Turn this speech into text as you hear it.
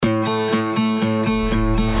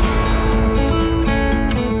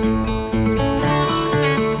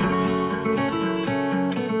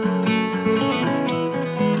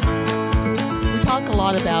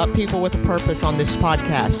people with a purpose on this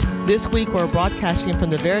podcast. This week, we're broadcasting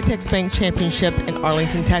from the Veritex Bank Championship in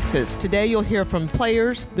Arlington, Texas. Today, you'll hear from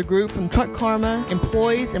players, the group from Truck Karma,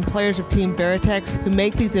 employees, and players of Team Veritex who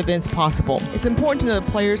make these events possible. It's important to know that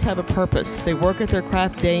players have a purpose. They work at their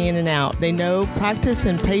craft day in and out. They know practice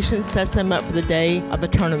and patience sets them up for the day of a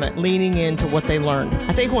tournament, leaning into what they learned.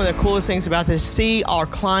 I think one of the coolest things about this, see our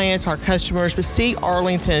clients, our customers, but see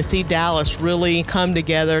Arlington, see Dallas really come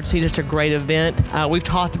together to see just a great event. We've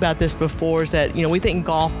talked about this before, is that, we think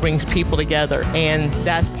golf brings people together, and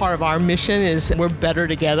that's part of our mission, is we're better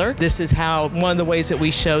together. This is one of the ways that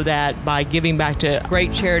we show that, by giving back to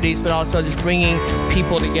great charities, but also just bringing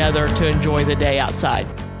people together to enjoy the day outside.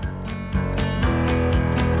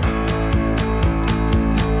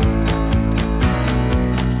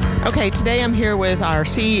 Okay, today I'm here with our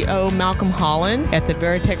CEO, Malcolm Holland, at the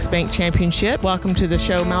Veritex Bank Championship. Welcome to the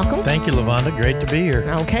show, Malcolm. Thank you, LaVonda. Great to be here.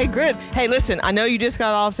 Okay, good. Hey, listen, I know you just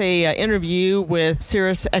got off a interview with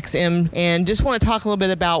Sirius XM, and just want to talk a little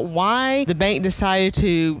bit about why the bank decided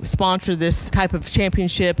to sponsor this type of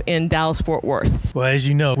championship in Dallas-Fort Worth. Well, as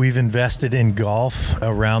you know, we've invested in golf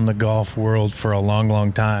around the golf world for a long,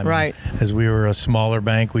 long time. Right. As we were a smaller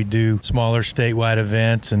bank, we do smaller statewide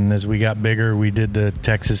events, and as we got bigger, we did the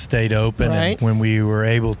Texas State Open. Right. And when we were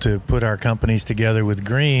able to put our companies together with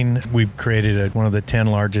Green, we created one of the 10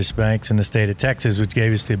 largest banks in the state of Texas, which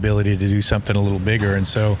gave us the ability to do something a little bigger. And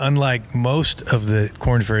so, unlike most of the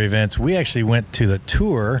Korn Ferry events, we actually went to the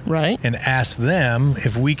tour and asked them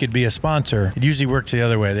if we could be a sponsor. It usually works the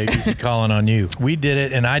other way. They're usually calling on you. We did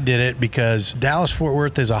it, and I did it because Dallas-Fort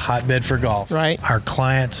Worth is a hotbed for golf. Right. Our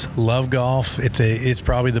clients love golf. It's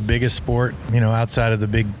probably the biggest sport, outside of the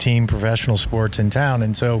big team professional sports in town.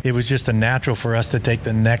 And so it was just a natural for us to take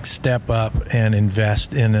the next step up and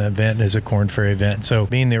invest in an event as a Korn Ferry event. So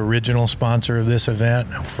being the original sponsor of this event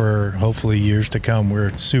for hopefully years to come,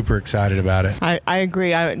 we're super excited about it. I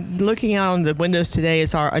agree. Looking out on the windows today,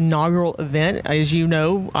 it's our inaugural event. As you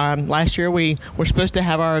know, last year we were supposed to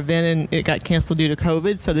have our event and it got canceled due to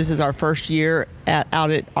COVID. So this is our first year out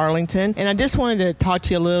at Arlington. And I just wanted to talk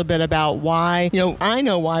to you a little bit about why, I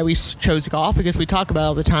know why we chose golf, because we talk about it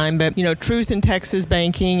all the time, but, Truth in Texas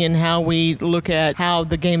Banking and how we look at how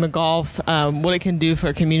the game of golf, what it can do for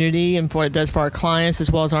a community and what it does for our clients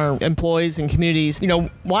as well as our employees and communities.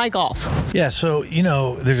 Why golf? Yeah, so,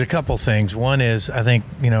 there's a couple things. One is, I think,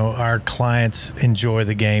 our clients enjoy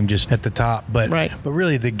the game just at the top, but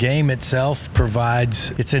really the game itself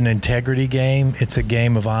it's an integrity game. It's a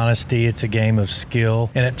game of honesty. It's a game of skill,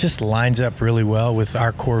 and it just lines up really well with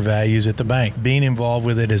our core values at the bank. Being involved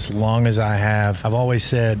with it as long as I have, I've always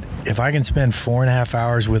said, if I can spend 4.5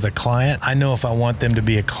 hours with a client, I know if I want them to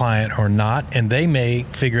be a client or not, and they may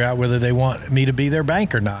figure out whether they want me to be their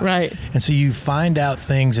bank or not. Right. And so you find out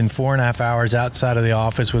things in 4.5 hours outside of the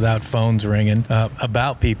office without phones ringing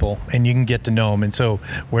about people, and you can get to know them. And so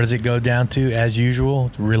where does it go down to? As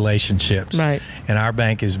usual, relationships. Right. And our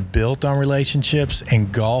bank is built on relationships,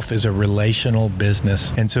 and golf is a relational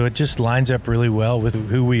business. And so it just lines up really well with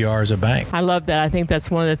who we are as a bank. I love that. I think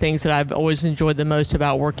that's one of the things that I've always enjoyed the most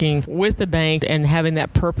about working with the bank and having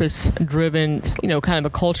that purpose-driven, kind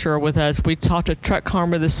of a culture with us. We talked to Truck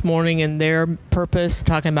Karma this morning and their purpose,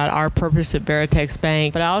 talking about our purpose at Veritex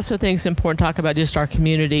Bank. But I also think it's important to talk about just our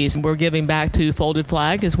communities. We're giving back to Folded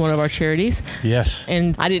Flag as one of our charities. Yes.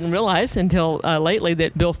 And I didn't realize until lately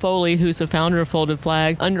that Bill Foley, who's the founder of Folded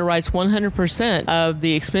Flag, underwrites 100% of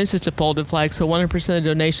the expenses to Folded Flag. So 100% of the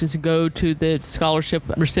donations go to the scholarship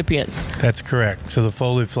recipients. That's correct. So the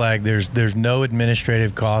Folded Flag, there's no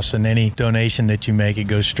administrative costs in any donation that you make. It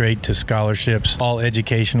goes straight to scholarships, all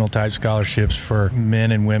educational type scholarships for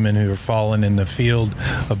men and women who are fallen in the field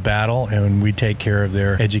of battle, and we take care of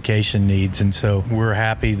their education needs. And so we're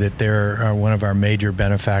happy that they're one of our major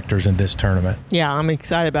benefactors in this tournament. Yeah, I'm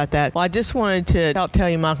excited about that. Well, I just wanted to tell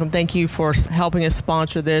you, Malcolm, thank you for helping us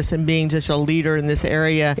sponsor this and being just a leader in this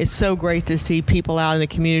area. It's so great to see people out in the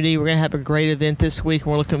community. We're going to have a great event this week,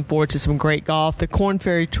 and we're looking forward to some great golf. The Korn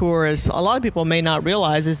Ferry Tour, as a lot of people may not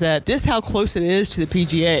realize, is that just how close it is to the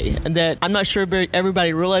PGA, and that I'm not sure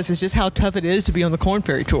everybody realizes just how tough it is to be on the Korn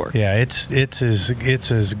Ferry Tour. Yeah, it's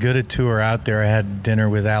as good a tour out there. I had dinner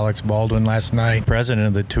with Alex Baldwin last night, president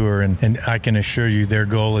of the tour, and I can assure you their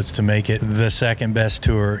goal is to make it the second best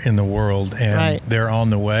tour in the world, and they're on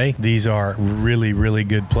the way. These are really, really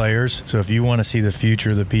good players. So if you want to see the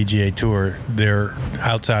future of the PGA Tour, they're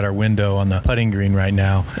outside our window on the putting green right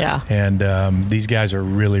now. Yeah. And these guys are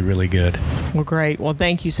really, really good. Well, great. Well,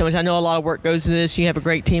 thank you so much. I know a lot of work goes into this. You have a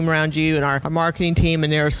great team around you, and our marketing team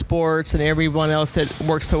and Air Sports and everyone else that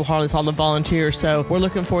works so hard. It's all the volunteers. So we're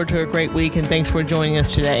looking forward to a great week, and thanks for joining us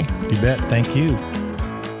today. You bet. Thank you.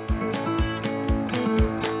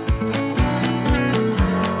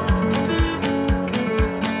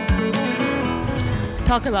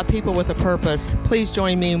 Talk about people with a purpose. Please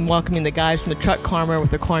join me in welcoming the guys from the Truck Karma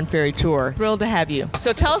with the Korn Ferry Tour. Thrilled to have you.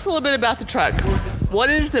 So tell us a little bit about the truck. What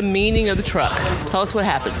is the meaning of the truck? Tell us what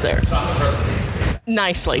happens there.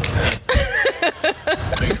 Nicely.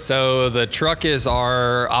 So the truck is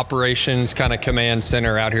our operations kind of command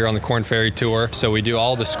center out here on the Korn Ferry Tour. So we do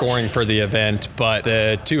all the scoring for the event, but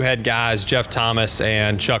the two head guys, Jeff Thomas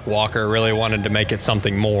and Chuck Walker, really wanted to make it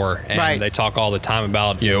something more. And they talk all the time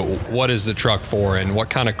about, what is the truck for and what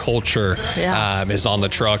kind of culture is on the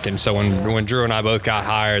truck. And so when Drew and I both got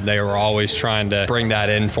hired, they were always trying to bring that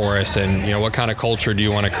in for us. And, what kind of culture do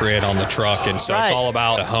you want to create on the truck? And so it's all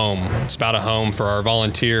about a home. It's about a home for our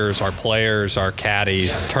volunteers, our players, our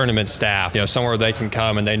caddies, tournament staff, somewhere they can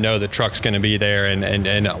come and they know the truck's going to be there.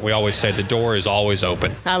 And we always say the door is always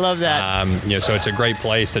open. I love that. So it's a great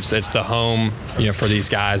place. It's the home, for these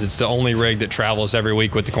guys. It's the only rig that travels every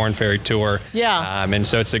week with the Korn Ferry Tour. Yeah. And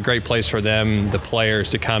so it's a great place for them, the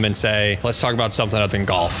players, to come and say, let's talk about something other than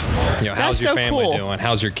golf. How's your family doing?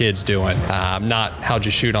 How's your kids doing? Not how'd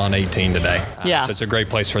you shoot on 18 today? So it's a great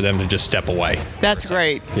place for them to just step away. That's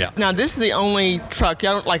great. Yeah. Now, this is the only truck.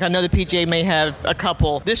 I know the PGA may have a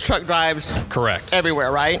couple. This truck drives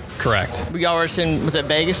everywhere, right? Correct. Y'all were in, was it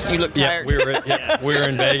Vegas? You look tired. We were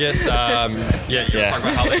in Vegas. You want to talk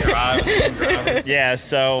about how they drive? Yeah,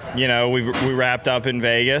 so, we wrapped up in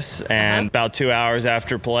Vegas, and about 2 hours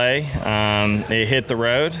after play, it hit the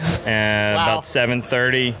road about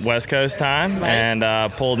 7:30 West Coast time, and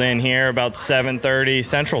pulled in here about 7:30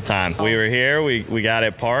 Central time. We were here, we got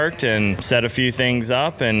it parked and set a few things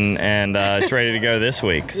up, and it's ready to go this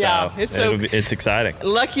week. So it's exciting.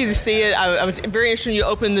 Lucky to see it. I was very interested. You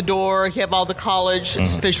opened the door. You have all the college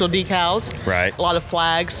official decals. Right. A lot of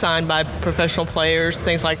flags signed by professional players,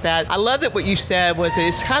 things like that. I love that what you said was that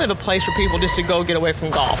it's kind of a place for people just to go get away from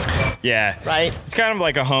golf. Yeah. Right. It's kind of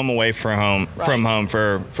like a home away from home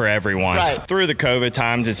for everyone. Right. Through the COVID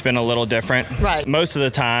times, it's been a little different. Right. Most of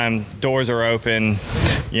the time, doors are open.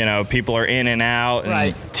 People are in and out,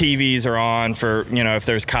 and TVs are on for, if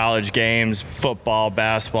there's college games, football,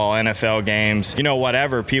 basketball, NFL games,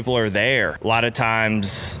 whatever, people are there. A lot of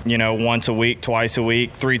times, once a week, twice a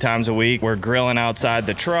week, 3 times a week, we're grilling outside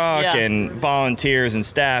the truck, and volunteers and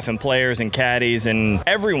staff and players and caddies and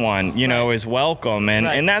everyone, is welcome.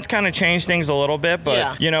 And that's kind of changed things a little bit,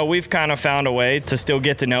 but, we've kind of found a way to still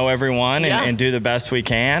get to know everyone and do the best we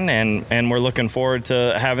can. And we're looking forward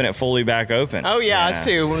to having it fully back open. Oh, yeah, us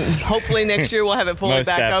too. Hopefully next year we'll have it fully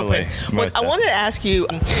back open. I wanted to ask you,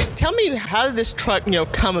 tell me, how did this truck,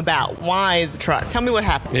 come about? Why the truck? Tell me what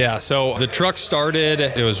happened. Yeah, so the truck started,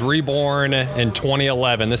 it was reborn in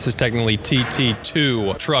 2011. This is technically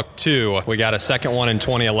TT2, Truck 2. We got a second one in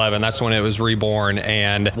 2011. That's when it was reborn.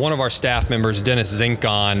 And one of our staff members, Dennis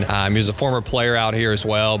Zinkon, he was a former player out here as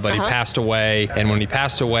well, but he passed away. And when he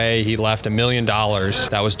passed away, he left $1 million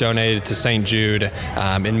that was donated to St. Jude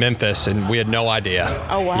in Memphis, and we had no idea.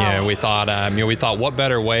 Oh, wow. We thought what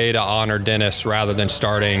better way to honor Dennis rather than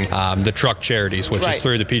starting the truck charities, which is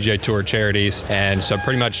through the PGA Tour charities. And so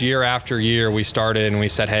pretty much year after year we started and we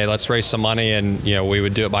said, hey, let's raise some money, and we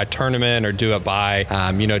would do it by tournament or do it by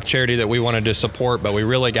charity that we wanted to support, but we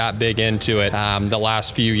really got big into it the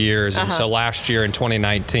last few years. And so last year in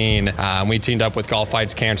 2019 we teamed up with Golf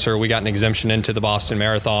Fights Cancer. We got an exemption into the Boston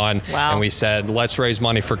Marathon. Wow. And we said, let's raise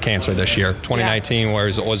money for cancer this year. 2019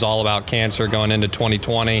 was all about cancer, going into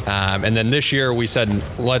 2020, and then this year we said,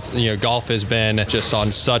 golf has been just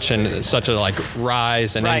on such a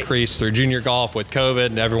rise and increase through junior golf with COVID,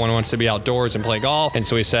 and everyone wants to be outdoors and play golf. And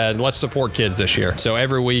so we said, let's support kids this year. So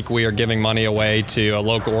every week we are giving money away to a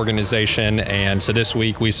local organization. And so this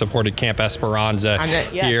week we supported Camp Esperanza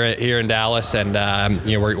here in Dallas, and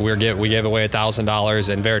we gave away $1,000,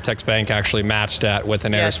 and Veritex Bank actually matched that with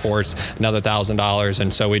an Air Sports another $1,000.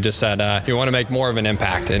 And so we just said, we want to make more of an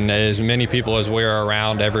impact, and as many people as we're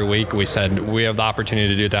around every week, we said we have the opportunity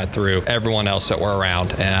to do that through everyone else that we're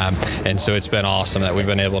around. And so it's been awesome that we've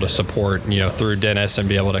been able to support, through Dennis, and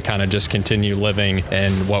be able to kind of just continue living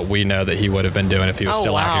in what we know that he would have been doing if he was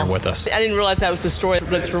still out here with us. I didn't realize that was the story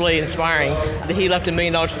that's really inspiring, that he left $1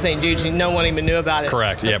 million to St. Jude's and no one even knew about it.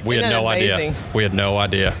 Correct. Yeah, we had no idea. We had no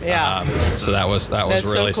idea. Yeah. So that was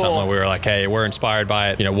really so cool. something we were like, hey, we're inspired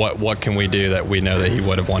by it. What can we do that we know that he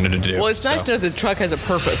would have wanted to do? Well, it's nice to know that the truck has a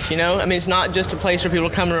purpose, I mean, it's not just a place for people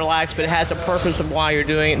to come and relax, but it has a purpose of why you're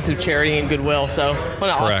doing it through charity and goodwill. So what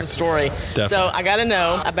an awesome story. Definitely. So I got to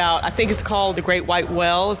know about about, I think it's called the Great White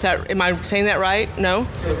Well. Am I saying that right? No?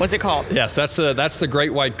 What's it called? Yes, that's the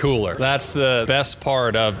Great White Cooler. That's the best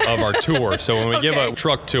part of our tour. So when we give a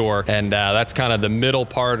truck tour, and that's kind of the middle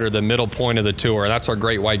part or the middle point of the tour, that's our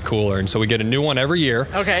Great White Cooler. And so we get a new one every year.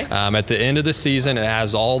 Okay. At the end of the season, it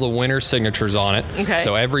has all the winner signatures on it. Okay.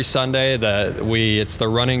 So every Sunday, it's the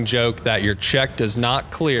running joke that your check does not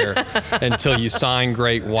clear until you sign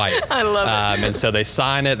Great White. I love it. And so they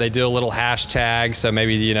sign it. They do a little hashtag. So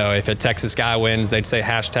maybe, if a Texas guy wins, they'd say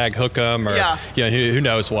hashtag hook 'em, or who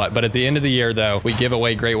knows what. But at the end of the year, though, we give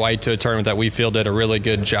away Great White to a tournament that we feel did a really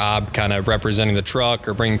good job kind of representing the truck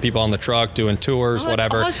or bringing people on the truck, doing tours,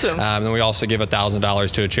 whatever. Awesome. Then we also give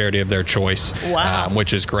 $1,000 to a charity of their choice,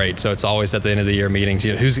 which is great. So it's always at the end of the year meetings,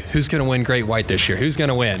 who's going to win Great White this year? Who's going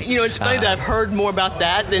to win? It's funny that I've heard more about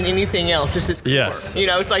that than anything else. This is cooler. Yes.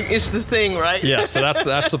 It's the thing, right? Yeah, so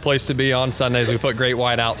that's the place to be on Sundays. We put Great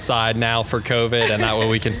White outside now for COVID, and that way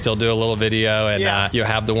we can still do a little video and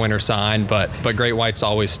have the winner sign. But Great White's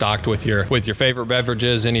always stocked with your favorite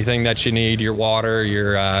beverages, anything that you need, your water,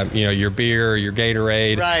 your beer, your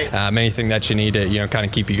Gatorade, right? Anything that you need to kind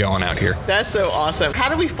of keep you going out here. That's so awesome. How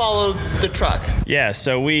do we follow the truck? Yeah,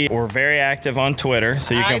 so we're very active on Twitter,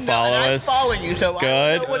 so you can follow us. I follow you, so good,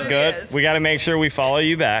 I don't know what good. it is. We got to make sure we follow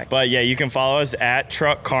you back. But yeah, you can follow us at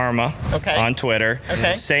Truck Karma on Twitter.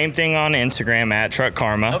 Okay. Same thing on Instagram at Truck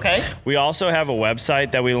Karma. Okay. We also have a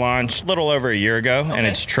website that we launched a little over a year ago, and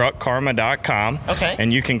it's truckkarma.com. Okay.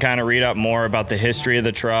 And you can kind of read up more about the history of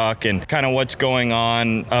the truck and kind of what's going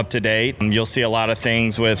on up to date. You'll see a lot of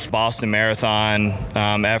things with Boston Marathon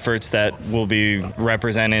efforts that will be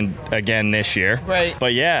represented again this year. Right.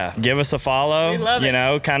 But yeah, give us a follow. We love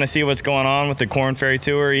it. Kind of see what's going on with the Korn Ferry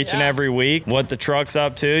Tour each and every week, what the truck's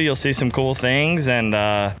up to. You'll see some cool things, and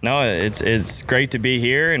it's great to be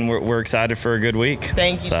here, and we're excited for a good week.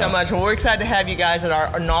 Thank you so much. Well, we're excited to have you guys at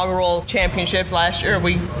our inaugural championship last year.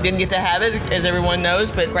 We didn't get to have it, as everyone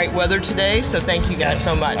knows, but great weather today, so thank you guys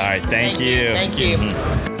so much. All right, thank you. Thank you.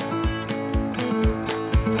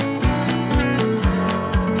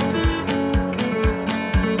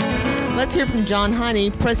 Let's hear from John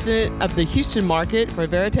Heine, president of the Houston market for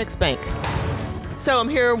Veritex Bank. So I'm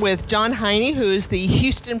here with John Heine, who is the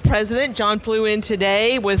Houston president. John flew in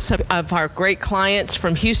today with some of our great clients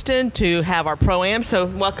from Houston to have our Pro-Am. So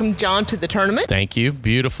welcome, John, to the tournament. Thank you.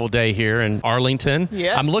 Beautiful day here in Arlington.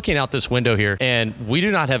 Yes. I'm looking out this window here, and we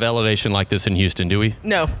do not have elevation like this in Houston, do we?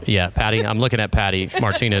 No. Yeah, Patty. I'm looking at Patty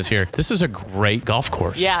Martinez here. This is a great golf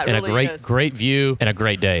course. Yeah, it and really a is. great view and a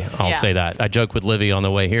great day. I'll say that. I joked with Livy on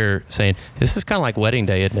the way here saying, this is kind of like wedding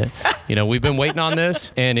day, isn't it? We've been waiting on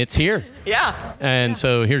this, and it's here. Yeah. And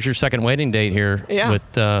so here's your second wedding date here with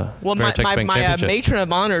Veritex Bank my Championship. matron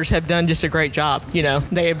of honors have done just a great job.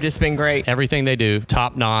 They have just been great. Everything they do,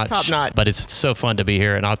 top notch. Top notch. But it's so fun to be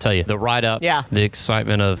here. And I'll tell you, the ride up, the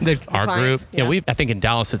excitement of our clients, group. I think in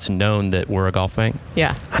Dallas it's known that we're a golf bank.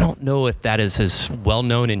 Yeah. I don't know if that is as well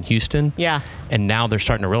known in Houston. Yeah. And now they're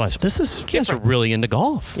starting to realize you guys are really into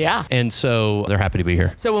golf. Yeah. And so they're happy to be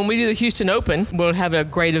here. So when we do the Houston Open, we'll have a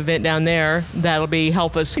great event down there that'll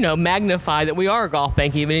help us, magnify that we are a golf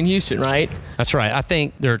bank even in Houston, right? That's right. I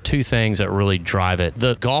think there are two things that really drive it.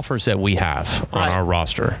 The golfers that we have on our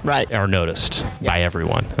roster are noticed by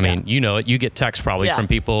everyone. I mean, you know it. You get texts probably from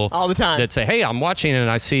people all the time that say, hey, I'm watching and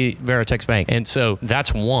I see Veritex Bank. And so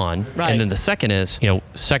that's one. Right. And then the second is,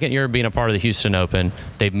 second year being a part of the Houston Open,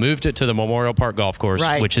 they've moved it to the Memorial Park Golf Course,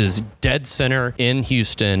 which is dead center in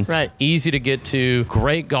Houston. Right. Easy to get to,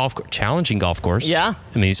 great challenging golf course. Yeah.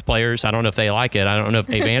 I mean, these players, I don't know if they like it. I don't know if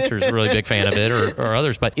Dave Answer is a really big fan of it or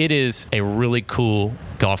others, but it is a really cool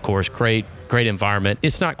golf course. Great environment.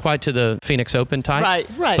 It's not quite to the Phoenix Open type,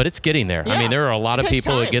 right. but it's getting there. Yeah. I mean, there are a lot of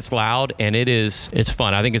people. Time. It gets loud, and it's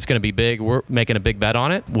fun. I think it's going to be big. We're making a big bet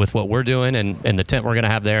on it with what we're doing and the tent we're going to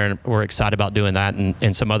have there, and we're excited about doing that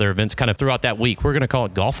and some other events kind of throughout that week. We're going to call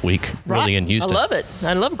it Golf Week, really, in Houston. I love it.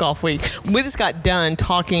 I love Golf Week. We just got done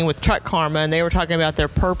talking with Truck Karma, and they were talking about their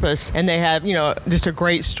purpose, and they have, just a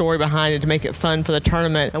great story behind it to make it fun for the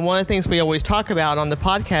tournament. And one of the things we always talk about on the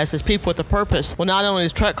podcast is people with a purpose. Well, not only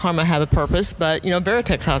does Truck Karma have a purpose, but,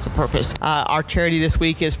 Veritex has a purpose. Our charity this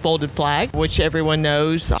week is Folded Flag, which everyone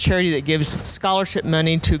knows, a charity that gives scholarship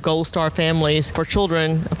money to Gold Star families for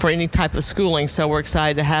children for any type of schooling. So we're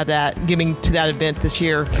excited to have that, giving to that event this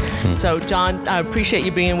year. So, John, I appreciate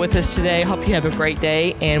you being with us today. Hope you have a great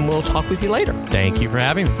day, and we'll talk with you later. Thank you for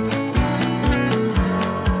having me.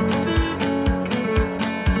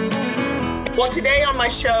 Well, today on my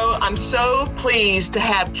show, I'm so pleased to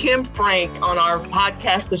have Kim Frank on our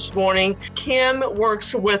podcast this morning. Kim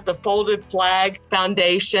works with the Folded Flag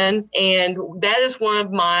Foundation, and that is one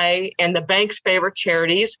of my and the bank's favorite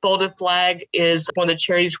charities. Folded Flag is one of the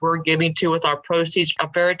charities we're giving to with our proceeds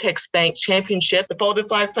of Veritex Bank Championship. The Folded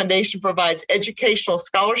Flag Foundation provides educational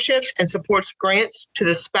scholarships and supports grants to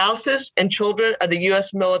the spouses and children of the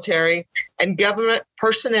U.S. military and government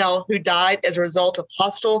personnel who died as a result of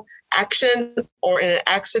hostile action or in an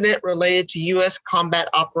accident related to U.S. combat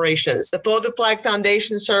operations. The Folded Flag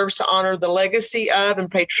Foundation serves to honor the legacy of and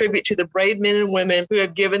pay tribute to the brave men and women who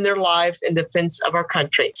have given their lives in defense of our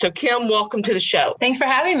country. So, Kim, welcome to the show. Thanks for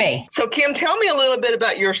having me. So, Kim, tell me a little bit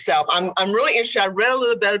about yourself. I'm really interested. I read a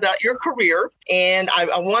little bit about your career, and I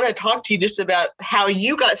want to talk to you just about how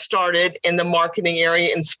you got started in the marketing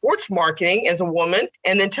area in sports marketing as a woman,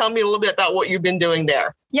 and then tell me a little bit about what you've been doing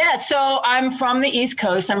there. Yeah, so I'm from the East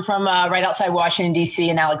Coast. I'm from right outside Washington, D.C.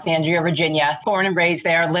 in Alexandria, Virginia. Born and raised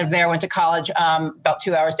there, lived there, went to college about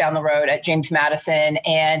 2 hours down the road at James Madison,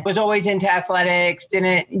 and was always into athletics,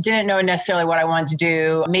 didn't know necessarily what I wanted to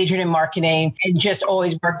do, majored in marketing, and just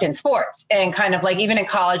always worked in sports. And kind of like even in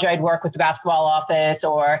college, I'd work with the basketball office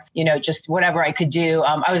or, just whatever I could do.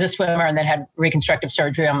 I was a swimmer and then had reconstructive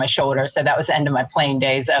surgery on my shoulder. So that was the end of my playing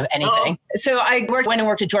days of anything. Oh. So I went and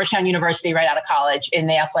worked at Georgetown University right out of college in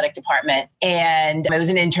the athletic department. And it was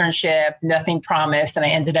an internship, nothing promised. And I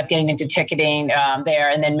ended up getting into ticketing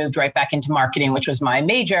there and then moved right back into marketing, which was my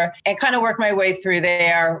major, and kind of worked my way through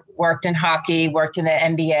there, worked in hockey, worked in the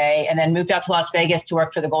NBA, and then moved out to Las Vegas to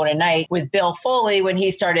work for the Golden Knight with Bill Foley when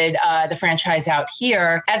he started the franchise out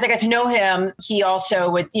here. As I got to know him, he also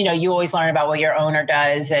would, you always learn about what your owner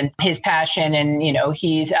does and his passion. And,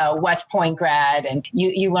 he's a West Point grad, and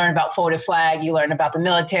you learn about Folded Flag, you learn about the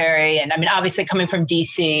military. And I mean, obviously coming from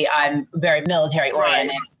DC, I'm very military oriented.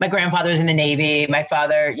 Right. My grandfather was in the Navy. My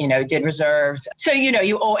father, did reserves. So,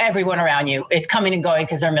 you owe everyone around you. It's coming and going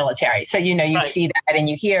because they're military. So, you right. see that and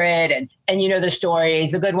you hear it and the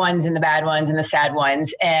stories, the good ones and the bad ones and the sad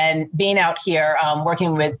ones. And being out here,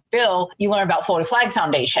 working with Bill, you learn about Folded Flag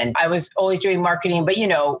Foundation. I was always doing marketing, but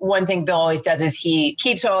one thing Bill always does is he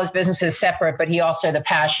keeps all his businesses separate, but he also, the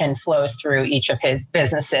passion flows through each of his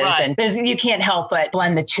businesses. Right. And you can't help but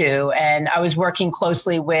blend the two. And I was working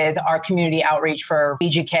closely with our community outreach for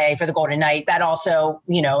VGK, for the Golden Knight. That also,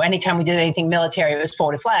 anytime we did anything military, it was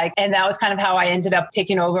Folded Flag. And that was kind of how I ended up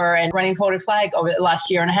taking over and running Folded Flag over the last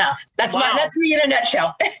year and a half. That's me in a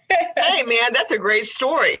nutshell. Hey, man, that's a great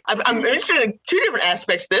story. I'm interested in two different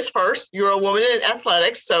aspects. This first, you're a woman in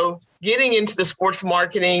athletics, so getting into the sports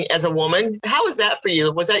marketing as a woman, how was that for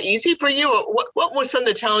you? Was that easy for you? Or what were some of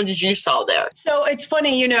the challenges you saw there? So it's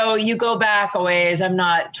funny, you go back a ways. I'm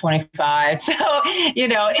not 25. So,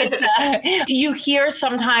 it's, you hear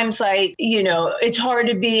sometimes it's hard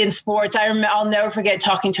to be in sports. I'll never forget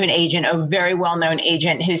talking to an agent, a very well-known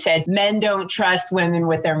agent who said, men don't trust women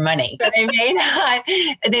with their money. So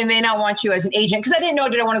they may not want you as an agent. Because I didn't know,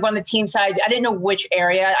 did I want to go on the team side? I didn't know which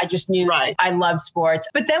area. I just knew I loved sports.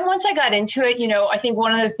 But then once I got into it, I think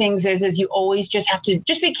one of the things is you always just have to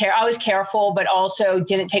just be careful. I was careful, but also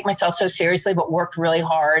didn't take myself so seriously, but worked really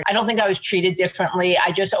hard. I don't think I was treated differently.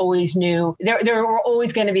 I just always knew there were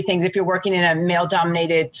always going to be things if you're working in a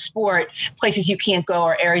male-dominated sport, places you can't go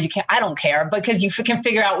or areas you can't. I don't care because you can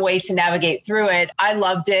figure out ways to navigate through it. I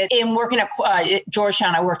loved it. In working at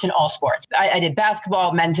Georgetown, I worked in all sports. I did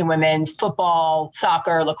basketball, men's and women's, football,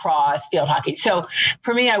 soccer, lacrosse, field hockey. So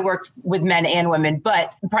for me, I worked with men and women,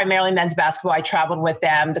 but primarily men's basketball. I traveled with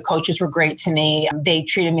them. The coaches were great to me. They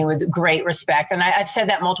treated me with great respect. And I've said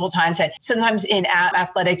that multiple times, that sometimes in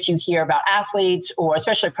athletics, you hear about athletes or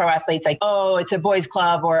especially pro athletes like, oh, it's a boys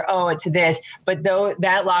club or, oh, it's this. But though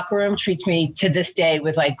that locker room treats me to this day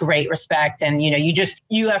with great respect. And,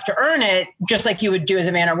 you have to earn it just like you would do as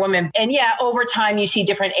a man or woman. And yeah, over time, you see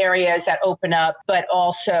different areas that open up, but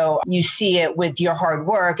also you see it with your hard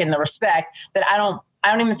work and the respect that I don't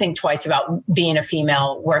even think twice about being a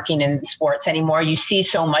female working in sports anymore. You see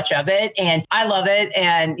so much of it and I love it.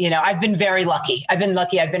 And, I've been very lucky. I've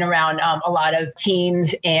been around a lot of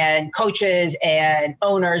teams and coaches and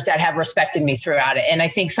owners that have respected me throughout it. And I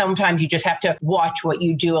think sometimes you just have to watch what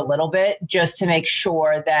you do a little bit just to make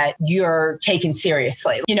sure that you're taken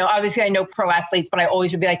seriously. Obviously I know pro athletes, but I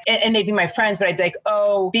always would be like, and they'd be my friends, but I'd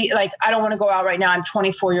be like, I don't want to go out right now. I'm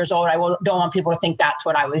 24 years old. I don't want people to think that's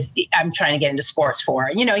what I'm trying to get into sports for.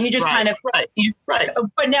 You just kind of, right.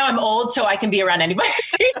 But now I'm old, so I can be around anybody.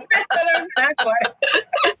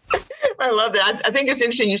 I love that. I think it's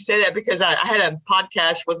interesting you say that because I had a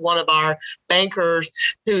podcast with one of our bankers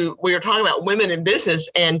who we were talking about women in business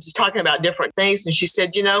and just talking about different things. And she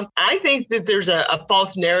said, I think that there's a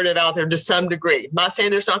false narrative out there to some degree. I'm not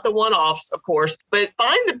saying there's not the one-offs, of course, but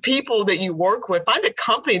find the people that you work with, find a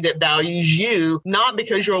company that values you, not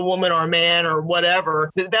because you're a woman or a man or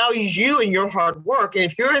whatever, that values you and your hard work. And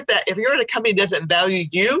if you're at a company that doesn't value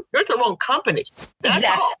you, you're at the wrong company. That's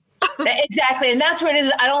all. Exactly. And that's what it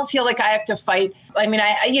is. I don't feel like I have to fight. I mean,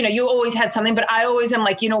 you always had something, but I always am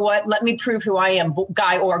like, you know what, let me prove who I am,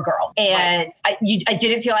 guy or girl. And I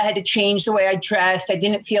didn't feel I had to change the way I dressed. I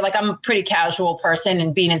didn't feel like I'm a pretty casual person,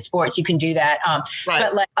 and being in sports, you can do that.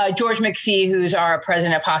 But like George McPhee, who's our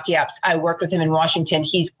president of Hockey Ops, I worked with him in Washington.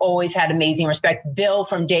 He's always had amazing respect. Bill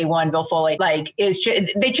from day one, Bill Foley, they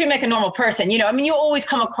treat me like a normal person. You always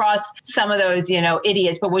come across some of those,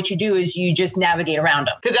 idiots, but what you do is you just navigate around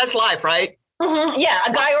them. Because that's life, right? Mm-hmm. Yeah,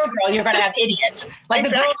 a guy or a girl, you're going to have idiots. Like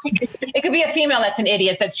exactly. The girl, it could be a female that's an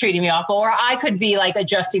idiot that's treating me awful, or I could be like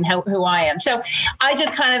adjusting who I am. So I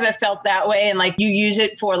just kind of have felt that way, and like you use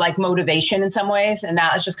it for like motivation in some ways, and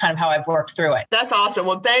that is just kind of how I've worked through it. That's awesome.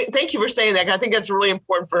 Well, thank you for saying that. I think that's really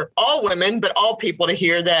important for all women, but all people to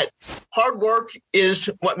hear that hard work is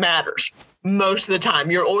what matters. Most of the time,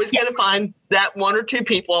 you're always going to find that one or two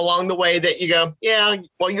people along the way that you go, yeah,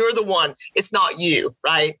 well, you're the one. It's not you,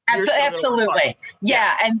 right? Absolutely.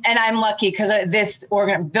 Yeah. And I'm lucky because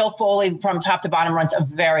Bill Foley from top to bottom runs a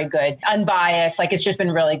very good, unbiased, like it's just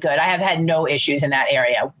been really good. I have had no issues in that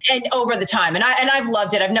area and over the time. And I've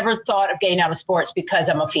loved it. I've never thought of getting out of sports because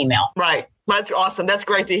I'm a female. Right. That's awesome. That's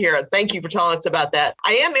great to hear. Thank you for telling us about that.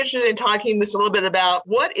 I am interested in talking this a little bit about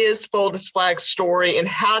what is Folded Flag's story and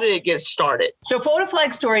how did it get started? So Folded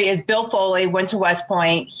Flag's story is Bill Foley went to West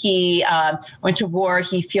Point. He went to war.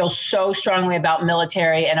 He feels so strongly about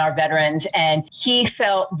military and our veterans. And he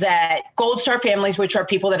felt that Gold Star families, which are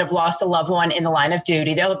people that have lost a loved one in the line of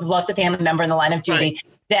duty, they've lost a family member in the line of duty, right,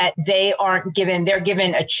 that they're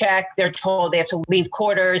given a check. They're told they have to leave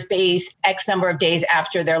quarters, base X number of days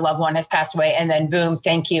after their loved one has passed away. And then boom,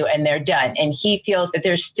 thank you. And they're done. And he feels that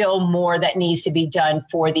there's still more that needs to be done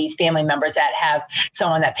for these family members that have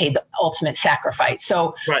someone that paid the ultimate sacrifice.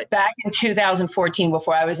 So Back in 2014,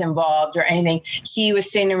 before I was involved or anything, he was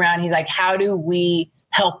sitting around. He's like, how do we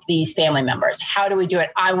help these family members? How do we do it?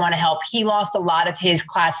 I want to help. He lost a lot of his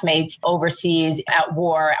classmates overseas at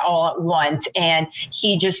war all at once. And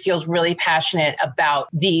he just feels really passionate about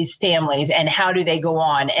these families and how do they go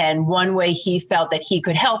on. And one way he felt that he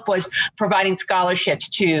could help was providing scholarships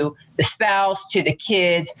to the spouse, to the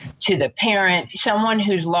kids, to the parent, someone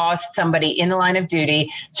who's lost somebody in the line of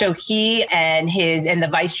duty. So he and the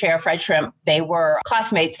vice chair, Fred Shrimp, they were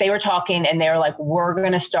classmates. They were talking and they were like, we're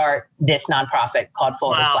going to start this nonprofit called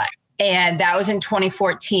Folded Flag. And that was in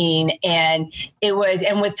 2014. And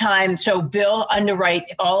with time, so Bill underwrites,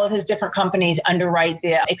 all of his different companies underwrite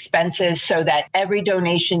the expenses so that every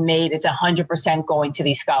donation made, it's 100% going to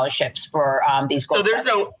these scholarships for these goals.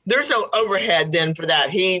 So there's no overhead then for that.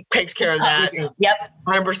 He takes care of that. Yep.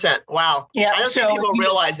 100%. Wow. Yep. I don't think people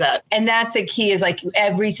realize that. And that's the key, is like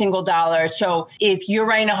every single dollar. So if you're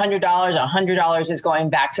writing $100 is going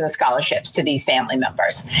back to the scholarships to these family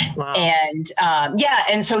members. Wow. And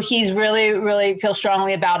and so he's really, really feel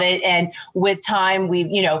strongly about it. And with time,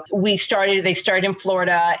 they started in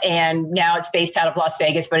Florida and now it's based out of Las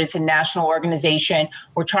Vegas, but it's a national organization.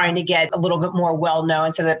 We're trying to get a little bit more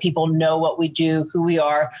well-known so that people know what we do, who we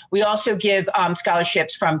are. We also give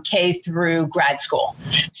scholarships from K through grad school.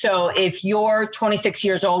 So if you're 26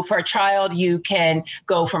 years old for a child, you can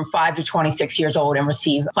go from 5 to 26 years old and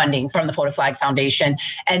receive funding from the Folded Flag Foundation.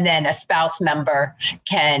 And then a spouse member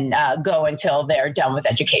can go until they're done with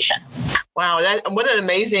education. Wow, what an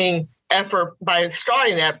amazing effort by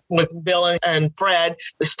starting that with Bill and Fred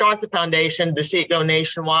to start the foundation, to see it go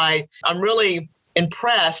nationwide. I'm really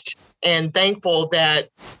impressed and thankful that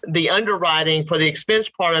the underwriting for the expense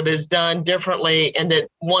part of it is done differently, and that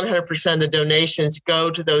 100% of the donations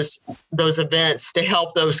go to those events to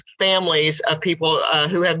help those families of people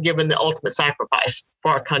who have given the ultimate sacrifice for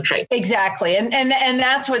our country. Exactly. And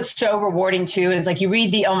that's what's so rewarding too, is like you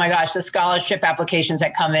read the scholarship applications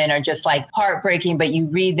that come in are just like heartbreaking, but you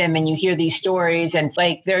read them and you hear these stories. And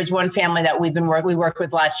like, there's one family that we worked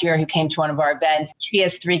with last year who came to one of our events. She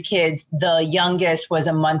has 3 kids. The youngest was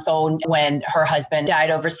a month old when her husband died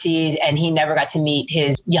overseas, and he never got to meet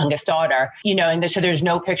his youngest daughter, and so there's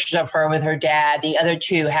no pictures of her with her dad. The other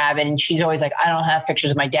 2 have, and she's always like, I don't have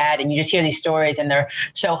pictures of my dad. And you just hear these stories and they're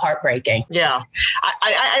so heartbreaking. Yeah.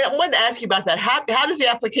 I wanted to ask you about that. How does the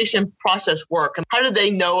application process work? How do they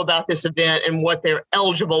know about this event and what they're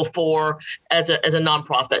eligible for as a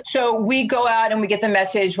nonprofit? So we go out and we get the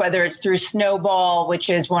message, whether it's through Snowball, which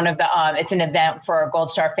is one of the, it's an event for Gold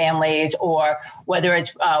Star families, or whether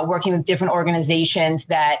it's working with different organizations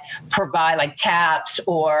that provide like TAPS,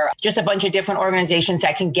 or just a bunch of different organizations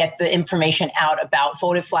that can get the information out about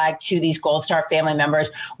Folded Flag to these Gold Star family members.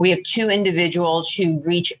 We have 2 individuals who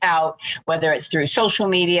reach out, whether it's through social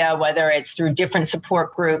media, whether it's through different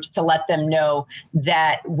support groups, to let them know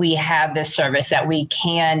that we have this service, that we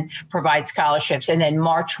can provide scholarships. And then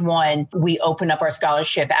March 1, we open up our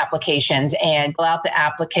scholarship applications, and fill out the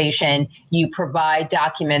application. You provide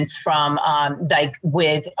documents from like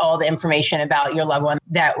with all the information about your loved one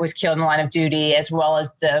that was killed in the line of duty, as well as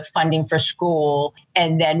the funding for school.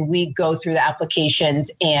 And then we go through the applications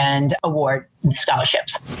and award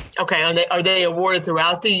scholarships. Okay. Are they awarded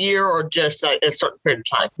throughout the year, or just a certain period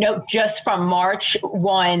of time? No, just from March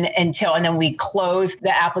 1 and then we close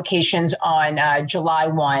the applications on July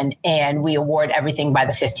 1, and we award everything by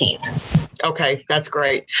the 15th. Okay. That's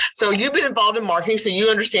great. So you've been involved in marketing, so you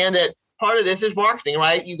understand that part of this is marketing,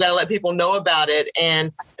 right? You got to let people know about it.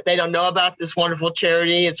 And if they don't know about this wonderful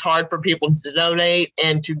charity, it's hard for people to donate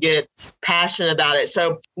and to get passionate about it.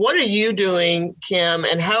 So what are you doing, Kim,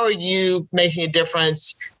 and how are you making a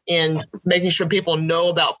difference in making sure people know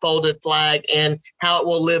about Folded Flag and how it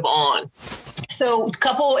will live on? So a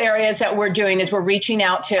couple areas that we're doing is we're reaching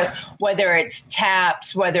out to, whether it's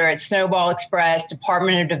TAPS, whether it's Snowball Express,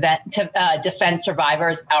 Department of Defense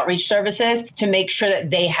Survivors Outreach Services, to make sure that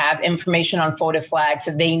they have information on Folded Flag, so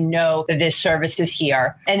they know that this service is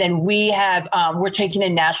here. And then we have, we're taking a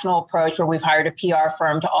national approach where we've hired a PR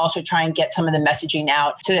firm to also try and get some of the messaging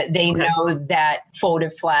out, so that they know that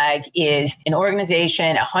Folded Flag is an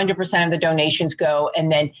organization, 100% of the donations go,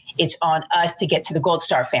 and then it's on us to get to the Gold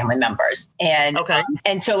Star family members. And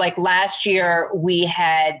so like last year we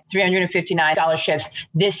had 359 scholarships.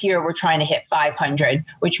 This year we're trying to hit 500,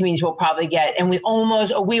 which means we'll probably get, and we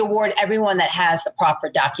award everyone that has the proper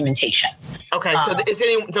documentation. Okay. So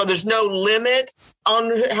so there's no limit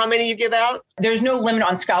on how many you give out? There's no limit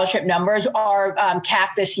on scholarship numbers. Our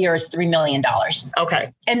cap this year is $3 million.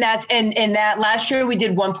 Okay. And that's, and that last year we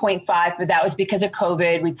did 1.5, but that was because of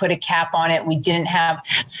COVID. We put a cap on it. We didn't have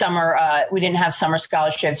summer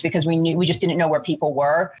scholarships because we just didn't know where people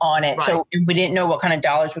were on it. Right. So we didn't know what kind of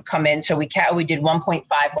dollars would come in. So we did 1.5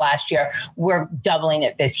 last year. We're doubling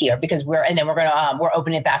it this year because we're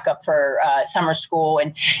opening it back up for summer school.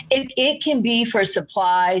 And it can be for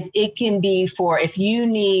supplies. It can be for, if you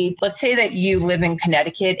need, let's say that you live in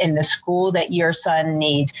Connecticut and the school that your son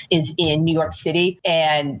needs is in New York City,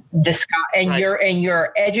 and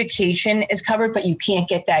your education is covered, but you can't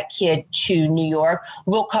get that kid to New York,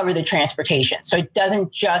 we'll cover the transportation. So it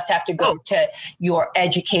doesn't just have to go to your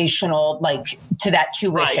educational, like to that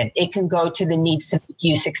tuition. Right. It can go to the needs to make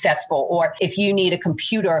you successful. Or if you need a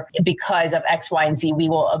computer because of X, Y, and Z, we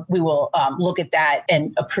will look at that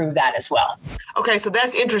and approve that as well. Okay, so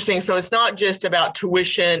that's interesting. So it's not just about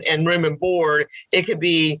tuition and room and board. It could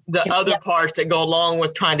be the other parts that go along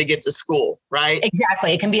with trying to get to school, right?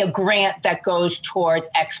 Exactly. It can be a grant that goes towards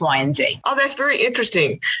X, Y, and Z. Oh, that's very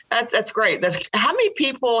interesting. That's great. How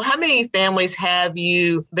many families have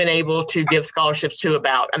you been able to give scholarships to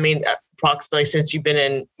about? I mean, approximately since you've been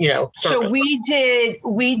in, service. So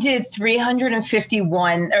we did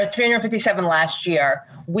 351 or 357 last year.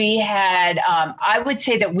 We had, I would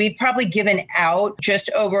say that we've probably given out just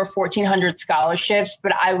over 1,400 scholarships,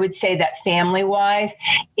 but I would say that family-wise,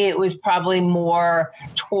 it was probably more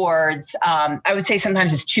towards, I would say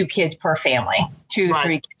sometimes it's 2 kids per family, 3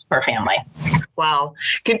 kids per family. Wow.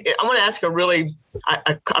 I want to ask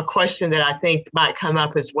a question that I think might come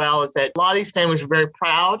up as well, is that a lot of these families are very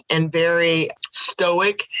proud and very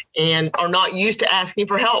stoic and are not used to asking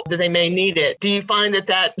for help, that they may need it. Do you find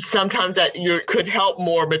that sometimes that you could help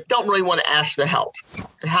more, but don't really want to ask for the help?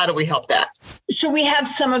 And how do we help that? So we have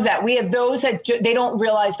some of that. We have those that they don't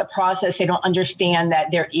realize the process. They don't understand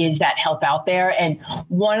that there is that help out there. And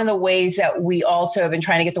one of the ways that we also have been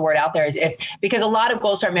trying to get the word out there is because a lot of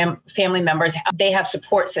Gold Star family members, they have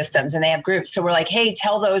support systems and they have groups. So we're like, hey,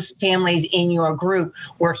 tell those families in your group,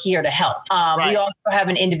 we're here to help. We also have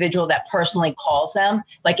an individual that personally calls them.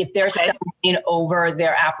 Like if they're stumbling over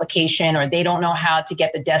their application or they don't know how to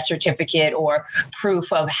get the death certificate or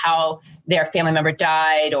proof of how their family member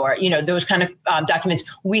died or, those kind of documents,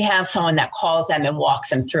 we have someone that calls them and walks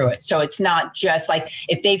them through it. So it's not just like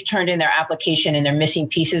if they've turned in their application and they're missing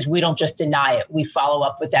pieces, we don't just deny it. We follow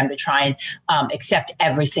up with them to try and accept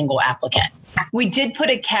every single applicant. We did put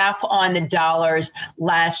a cap on the dollars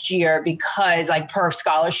last year because per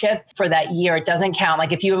scholarship for that year, it doesn't count.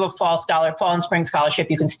 Like if you have a fall and spring scholarship,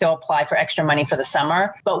 you can still apply for extra money for the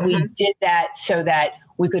summer. But we did that so that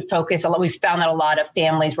we could focus. We found that a lot of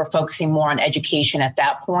families were focusing more on education at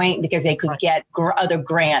that point because they could get other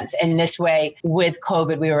grants. And this way, with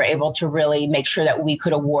COVID, we were able to really make sure that we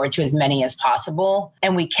could award to as many as possible.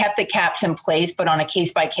 And we kept the caps in place, but on a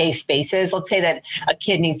case-by-case basis. Let's say that a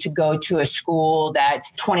kid needs to go to a school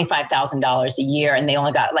that's $25,000 a year, and they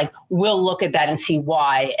only got we'll look at that and see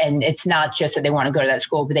why. And it's not just that they want to go to that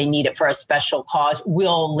school, but they need it for a special cause.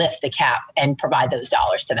 We'll lift the cap and provide those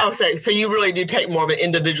dollars to them. Okay, so you really do take more of an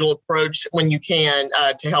individual approach when you can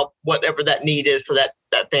to help whatever that need is for that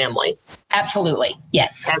family. Absolutely.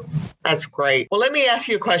 Yes. That's great. Well, let me ask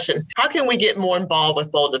you a question. How can we get more involved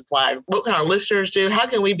with Folded Flag? What can our listeners do? How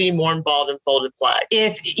can we be more involved in Folded Flag?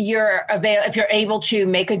 If you're able to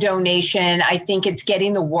make a donation, I think it's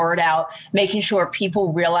getting the word out, making sure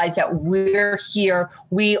people realize that we're here.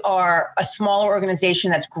 We are a smaller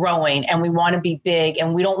organization that's growing and we want to be big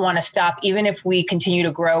and we don't want to stop. Even if we continue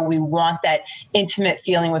to grow, we want that intimate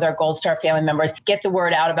feeling with our Gold Star family members. Get the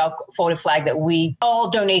word out about Folded Flag that all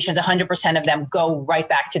donations, 100% of them go right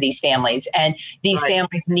back to these families. And these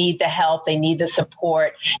families need the help. They need the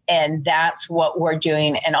support. And that's what we're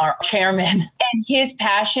doing. And our chairman and his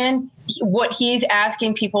passion, what he's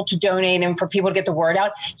asking people to donate and for people to get the word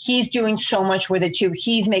out, he's doing so much with it too.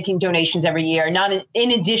 He's making donations every year, not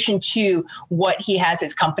in addition to what he has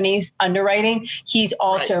his companies underwriting. He's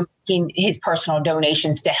also making his personal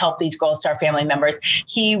donations to help these Gold Star family members.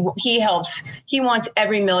 He wants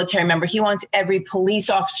every military member, he wants every police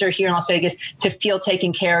officer here in Las Vegas to feel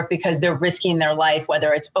taken care of because they're risking their life,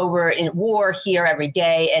 whether it's over in war here every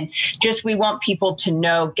day. And just, we want people to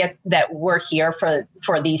know, get that we're here for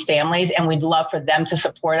these families, and we'd love for them to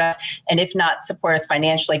support us. And if not support us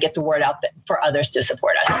financially, get the word out for others to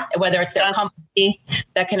support us, whether it's their company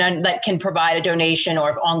that can provide a donation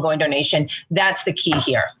or ongoing donation. That's the key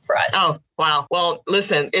here for us. Oh, wow. Well,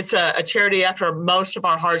 listen, it's a charity after most of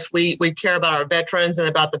our hearts. We care about our veterans and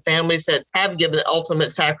about the families that have given the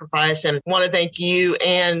ultimate sacrifice, and want to thank you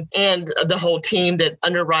and the whole team that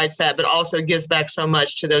underwrites that, but also gives back so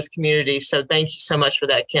much to those communities. So thank you so much for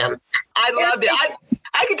that, Kim. I loved it.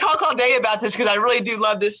 I could talk all day about this because I really do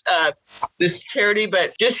love this charity,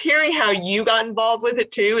 but just hearing how you got involved with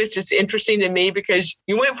it too is just interesting to me because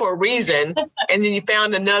you went for a reason and then you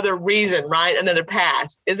found another reason, right? Another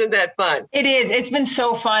path. Isn't that fun? It is. It's been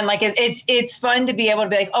so fun. It's fun to be able to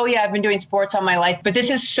be oh yeah, I've been doing sports all my life, but this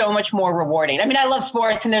is so much more rewarding. I mean, I love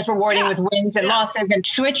sports and there's rewarding with wins and losses, and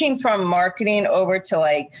switching from marketing over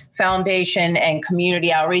to foundation and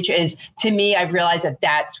community outreach is, to me, I've realized that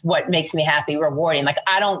that's what makes me happy, rewarding.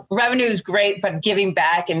 Revenue is great, but giving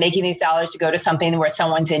back and making these dollars to go to something where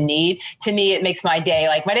someone's in need, to me, it makes my day.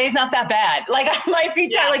 My day's not that bad. I might be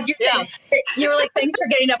tired. You said, you were thanks for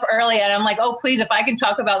getting up early. And I'm oh, please, if I can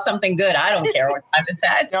talk about something good, I don't care what time it's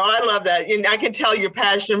at. No, I love that. And I can tell your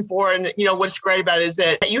passion for it. And what's great about it is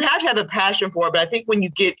that you have to have a passion for it. But I think when you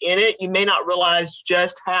get in it, you may not realize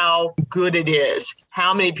just how good it is,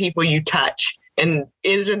 how many people you touch. And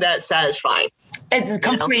isn't that satisfying? It's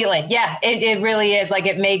completely, it really is.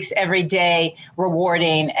 It makes every day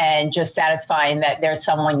rewarding and just satisfying that there's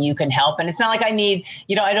someone you can help. And it's not I need,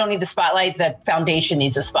 I don't need the spotlight. The foundation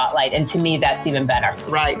needs a spotlight. And to me, that's even better.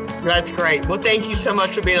 Right. That's great. Well, thank you so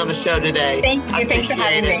much for being on the show today. Thank you. Thanks for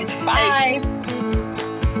having me. Bye. Hey.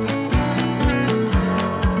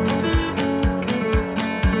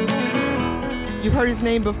 You've heard his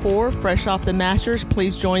name before, fresh off the Masters.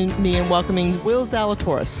 Please join me in welcoming Will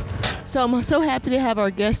Zalatoris. So I'm so happy to have our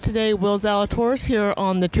guest today, Will Zalatoris, here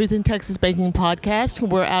on the Truth in Texas Banking podcast.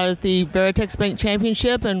 We're out at the Veritex Bank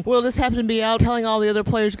Championship, and Will just happened to be out telling all the other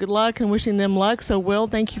players good luck and wishing them luck. So, Will,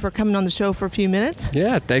 thank you for coming on the show for a few minutes.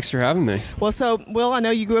 Yeah, thanks for having me. Well, so, Will, I know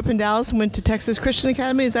you grew up in Dallas and went to Texas Christian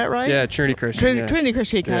Academy. Is that right? Yeah, Trinity Christian. Trinity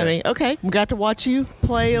Christian Academy. Yeah. Okay. We got to watch you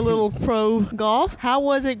play a little pro golf. How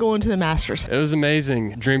was it going to the Masters? It was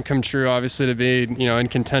amazing. Dream come true, obviously, to be, in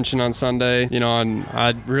contention on Sunday, and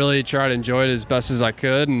I really tried to enjoy it as best as I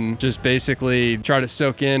could and just basically try to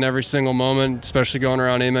soak in every single moment, especially going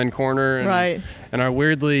around Amen Corner. And, right. And I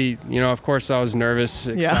weirdly, of course I was nervous,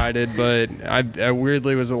 excited, but I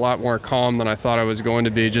weirdly was a lot more calm than I thought I was going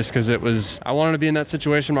to be, just because I wanted to be in that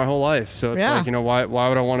situation my whole life. So it's like, why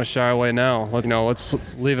would I want to shy away now? Let's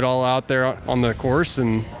leave it all out there on the course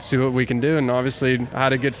and see what we can do. And obviously I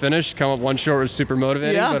had a good finish. Come up one short was super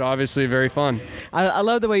motivating, but obviously very fun. I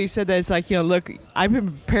love the way you said that. It's like, look, I've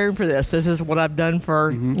been preparing for this. This is what I've done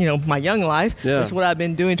for, my young life. Yeah. This is what I've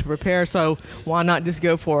been doing to prepare. So why not just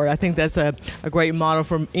go for it? I think that's a great model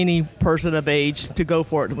for any person of age to go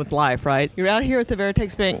for it with life, right? You're out here at the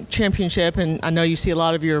Veritex Bank Championship, and I know you see a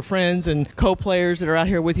lot of your friends and co-players that are out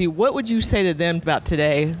here with you. What would you say to them about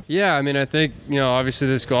today? Yeah, I mean, I think, obviously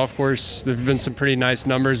this golf course, there have been some pretty nice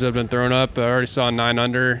numbers that have been thrown up. I already saw 9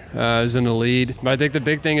 under is in the lead. But I think the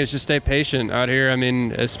big thing is just stay patient out here. I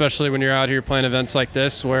mean, especially when you're out here playing events like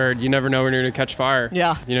this where you never know when you're going to catch fire.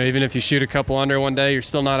 Yeah. Even if you shoot a couple under one day, you're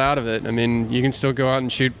still not out of it. I mean, you can still go out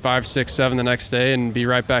and shoot 5, 6, 7 the next day and be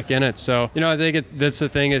right back in it. So, I think that's the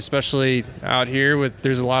thing, especially out here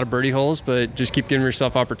there's a lot of birdie holes, but just keep giving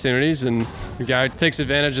yourself opportunities. And the guy takes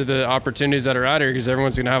advantage of the opportunities that are out here because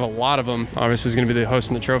everyone's going to have a lot of them. Obviously, is going to be the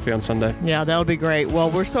hosting the trophy on Sunday. Yeah, that'll be great. Well,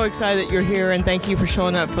 we're so excited that you're here, and thank you for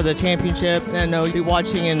showing up for the championship. And I know you'll be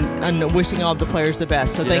watching and wishing all the players the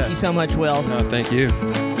best. So thank you so much, Will. No, thank you.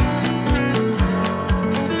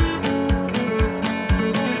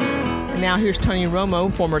 Now here's Tony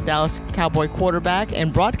Romo, former Dallas Cowboy quarterback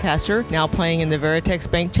and broadcaster, now playing in the Veritex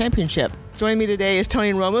Bank Championship. Joining me today is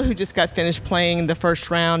Tony Romo, who just got finished playing the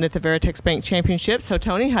first round at the Veritex Bank Championship. So,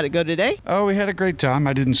 Tony, how'd it go today? Oh, we had a great time.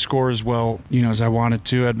 I didn't score as well, as I wanted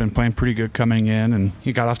to. I'd been playing pretty good coming in, and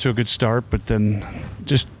he got off to a good start, but then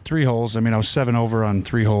just 3 holes. I mean, I was 7 over on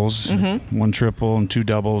 3 holes, 1 triple and 2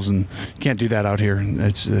 doubles, and you can't do that out here.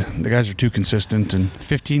 It's the guys are too consistent, and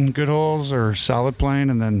 15 good holes or solid playing,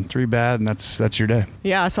 and then 3 bad, and that's your day.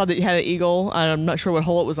 Yeah, I saw that you had an eagle. I'm not sure what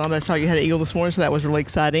hole it was on, but I saw you had an eagle this morning, so that was really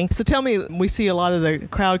exciting. So tell me, we see a lot of the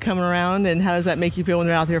crowd coming around, and how does that make you feel when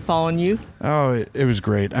they're out there following you? Oh, it was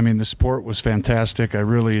great. I mean, the support was fantastic. I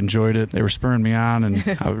really enjoyed it. They were spurring me on,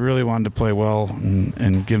 and I really wanted to play well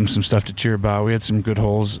and give them some stuff to cheer about. We had some good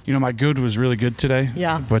holes. My good was really good today.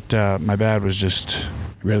 Yeah. But my bad was just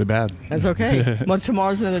really bad. That's okay. Well,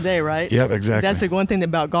 tomorrow's another day, right? Yep, exactly. That's the one thing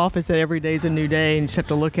about golf is that every day is a new day, and you just have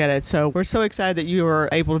to look at it. So we're so excited that you were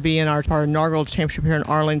able to be in our inaugural championship here in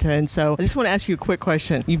Arlington. So I just want to ask you a quick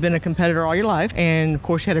question. You've been a competitor all your life, and of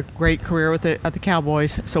course you had a great career at the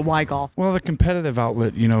Cowboys. So why golf? Well, the competitive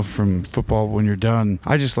outlet, from football when you're done,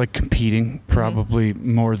 I just like competing probably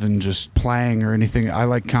more than just playing or anything. I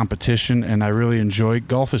like competition, and I really enjoy it.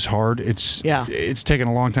 Golf is hard. It's taken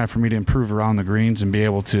a long time for me to improve around the greens and be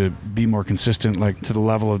able to be more consistent, like to the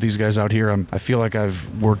level of these guys out here. I feel like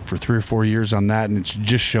I've worked for 3 or 4 years on that, and it's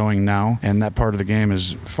just showing now. And that part of the game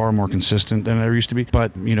is far more consistent than I used to be.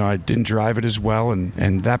 But, I didn't drive it as well,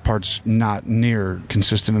 and that part's not near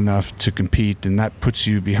consistent enough to compete, and that puts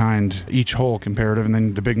you behind each hole comparative, and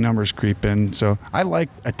then the big numbers creep in. So I like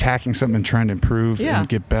attacking something and trying to improve and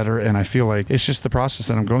get better, and I feel like it's just the process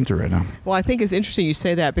that I'm going through right now. Well, I think it's interesting you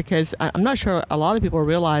say that, because I'm not sure a lot of people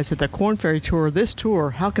realize that the Korn Ferry Tour, this tour,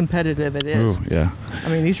 how competitive it is. Ooh, yeah. I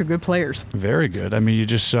mean, these are good players. Very good. I mean, you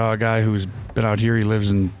just saw a guy who's been out here. He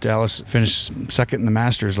lives in Dallas, finished second in the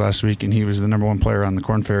Masters last week, and he was the number 1 player on the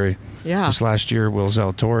Korn Ferry this last year, Will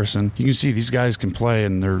Zalatoris. And you can see these guys can play,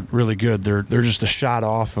 and they're really good. They're just a shot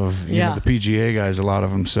off of the PGA guys, a lot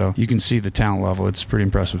of them. So you can see the talent level. It's pretty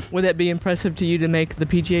impressive. Would that be impressive to you to make the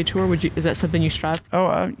PGA Tour? Is that something you strive?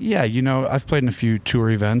 Oh, yeah. I've played in a few tour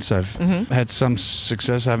events. I've had some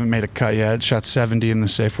success. I haven't made a cut yet. Shot 70 in the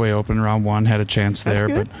Safeway Open round 1. Had a chance there,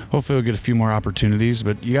 but hopefully we'll get a few more opportunities.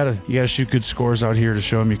 But you gotta shoot good scores out here to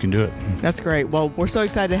show them you can do it. That's great. Well, we're so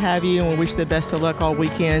excited to have you, and we wish you the best of luck all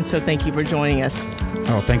weekend. So thank you for joining us.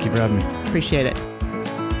 Oh, thank you for having me. Appreciate it.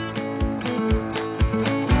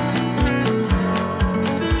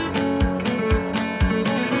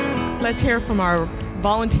 Let's hear from our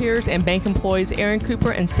volunteers and bank employees, Aaron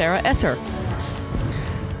Cooper and Sarah Esser.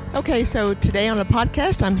 Okay, so today on the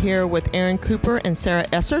podcast, I'm here with Aaron Cooper and Sarah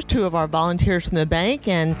Esser, 2 of our volunteers from the bank,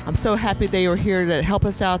 and I'm so happy they were here to help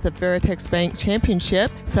us out at the Veritex Bank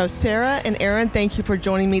Championship. So Sarah and Aaron, thank you for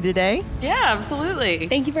joining me today. Yeah, absolutely.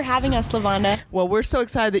 Thank you for having us, LaVonda. Well, we're so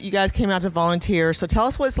excited that you guys came out to volunteer. So tell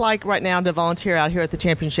us what it's like right now to volunteer out here at the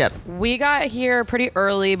championship. We got here pretty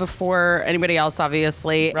early before anybody else,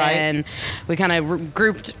 obviously, and we kind of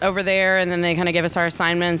grouped over there, and then they kind of gave us our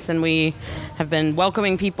assignments, and we have been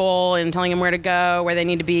welcoming people and telling them where to go, where they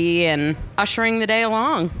need to be, and ushering the day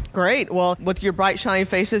along. Great. Well, with your bright, shiny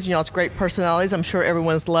faces, it's great personalities. I'm sure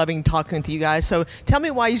everyone's loving talking with you guys. So tell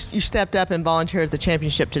me why you stepped up and volunteered at the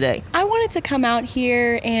championship today. I wanted to come out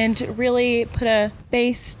here and really put a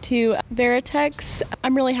face to Veritex.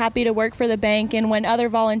 I'm really happy to work for the bank, and when other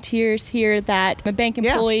volunteers hear that I'm a bank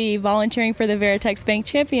employee volunteering for the Veritex Bank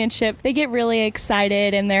Championship, they get really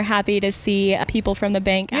excited and they're happy to see people from the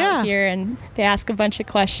bank out here, and they ask a bunch of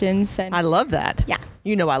questions. And I love that. Yeah.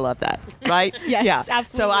 I love that, right? Yes,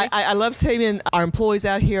 absolutely. So I love seeing our employees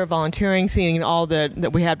out here volunteering, seeing all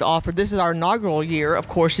that we have to offer. This is our inaugural year. Of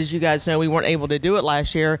course, as you guys know, we weren't able to do it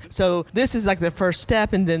last year. So this is like the first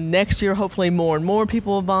step, and then next year, hopefully more and more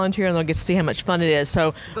people will volunteer, and they'll get to see how much fun it is.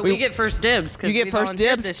 So but we get first dibs because we first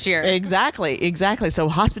dibs this year. Exactly. So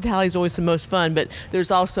hospitality is always the most fun, but there's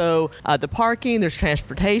also the parking, there's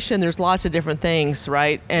transportation, there's lots of different things,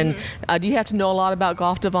 right? And do you have to know a lot about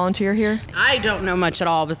golf to volunteer here? I don't know much at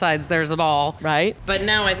all besides there's a ball. Right. But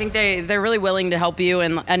no, I think they're really willing to help you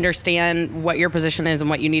and understand what your position is and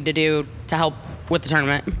what you need to do to help with the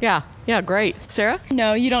tournament. Yeah, great. Sarah?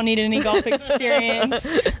 No, you don't need any golf experience.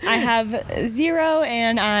 I have 0,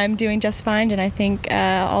 and I'm doing just fine, and I think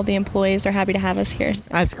all the employees are happy to have us here. So.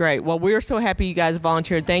 That's great. Well, we're so happy you guys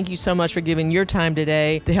volunteered. Thank you so much for giving your time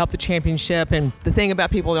today to help the championship. And the thing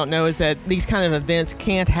about people don't know is that these kind of events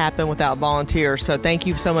can't happen without volunteers. So thank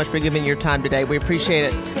you so much for giving your time today. We appreciate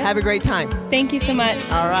it. Have a great time. Thank you so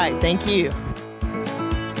much. All right. Thank you.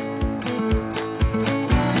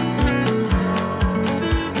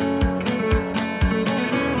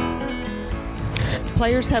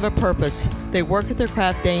 Players have a purpose. They work at their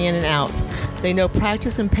craft day in and out. They know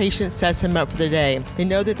practice and patience sets them up for the day. They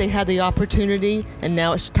know that they had the opportunity, and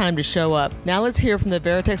now it's time to show up. Now let's hear from the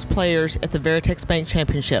Veritex players at the Veritex Bank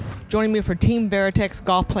Championship. Joining me for Team Veritex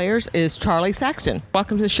golf players is Charlie Saxton.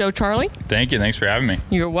 Welcome to the show, Charlie. Thank you. Thanks for having me.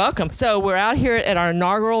 You're welcome. So we're out here at our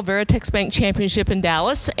inaugural Veritex Bank Championship in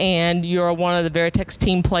Dallas, and you're one of the Veritex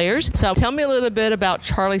team players. So tell me a little bit about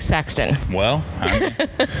Charlie Saxton. Well, I'm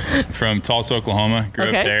from Tulsa, Oklahoma. Grew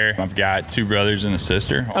up there. I've got 2 brothers and a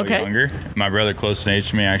sister, all younger. My brother close in age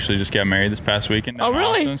to me actually just got married this past weekend. Oh,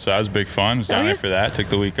 really? Austin, so that was big fun. I was down there for that. Took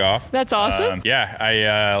the week off. That's awesome.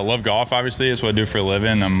 I love golf, obviously. It's what I do for a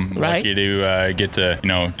living. I'm lucky to get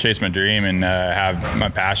to, chase my dream and have my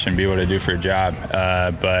passion be what I do for a job.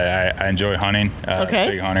 But I enjoy hunting.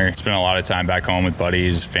 Big hunter. Spend a lot of time back home with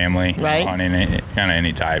buddies, family, hunting, kind of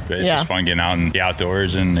any type. But it's just fun getting out in the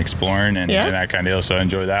outdoors and exploring and that kind of deal. So I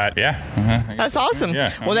enjoy that. That's awesome.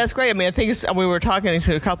 Yeah. Well, that's great. I mean, I think we were talking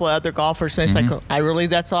to a couple of other golfers, and it's like,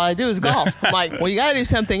 that's all I do is golf. I'm like, well, you got to do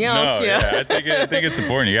something else. No, I think it's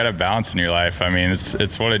important. You got to balance in your life. I mean,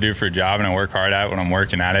 it's what I do for a job, and I work hard at it when I'm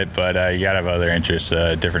working at it. But you got to have other interests,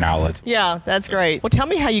 different outlets. Yeah, that's great. Well, tell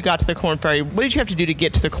me how you got to the Korn Ferry. What did you have to do to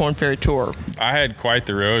get to the Korn Ferry Tour? I had quite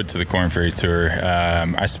the road to the Korn Ferry Tour.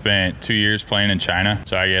 I spent 2 years playing in China.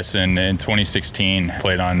 So I guess in 2016,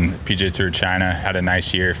 played on PGA Tour China. Had a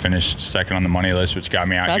nice year. Finished second on the money list, which got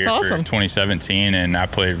me out here for 2017. And I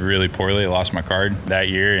played really poorly. I lost my card that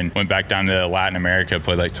year and went back down to Latin America.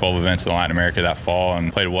 Played like 12 events in Latin America that fall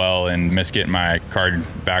and played well and missed getting my card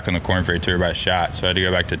back on the Korn Ferry Tour by a shot. So I had to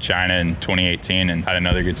go back to China in 2018 and had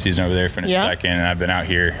another good season over there. Finished second, and I've been out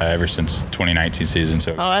here ever since 2019 season.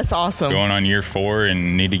 So that's awesome. Going on year 4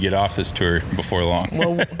 and need to get off this tour before long.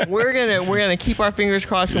 Well, we're gonna keep our fingers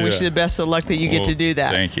crossed and wish you the best of luck that you get to do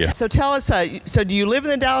that. Thank you. So tell us, so do you live in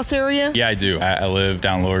the Dallas area? Yeah, I do. I live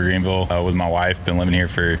down Lower Greenville with my wife. Been living here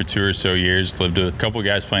for 2 or so years. Lived with a couple of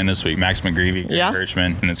guys playing this week, Max McGreevy,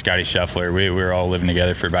 Hirschman, and then Scotty Scheffler. We were all living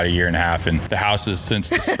together for about a year and a half, and the house has since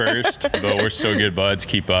dispersed, but we're still good buds,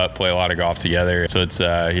 keep up, play a lot of golf together. So it's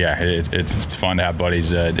fun to have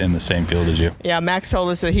buddies in the same field as you. Yeah, Max told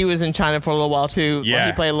us that he was in China for a little while too. Yeah.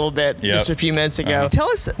 He played a little bit just a few minutes ago. Tell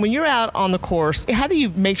us, when you're out on the course, how do you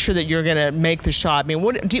make sure that you're going to make the shot? I mean,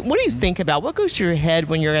 what do you think about? What goes through your head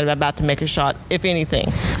when you're about to make a shot, if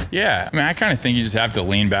anything? Yeah, I mean, I kind of think you just have to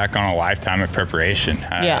lean back on a lifetime of preparation.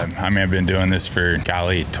 I mean, I've been doing this for,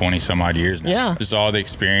 20 some odd years now. Yeah. Just all the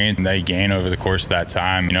experience that you gain over the course of that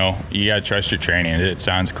time. You got to trust your training. It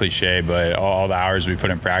sounds cliche, but all the hours we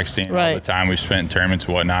put in practicing, all the time we've spent in tournaments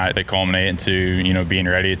and whatnot, they culminate into, being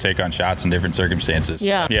ready to take on shots in different circumstances.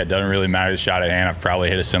 Yeah. Yeah, it doesn't really matter the shot at hand. I've probably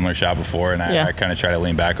hit a similar shot before, and I kind of try to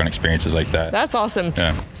lean back on experiences like that. That's awesome.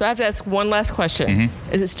 Yeah. So I have to ask one last question.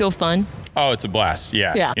 Mm-hmm. Is it still fun? Oh, it's a blast.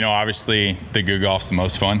 Yeah. Yeah. You know, obviously the good golf's the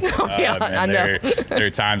most fun. I know. There are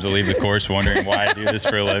times I leave the course wondering why I do this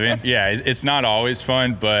for a living. Yeah, it's not always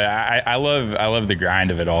fun, but I love the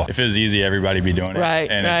grind of it all. If it was easy, everybody'd be doing it. Right.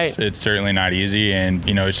 And it's certainly not easy. And,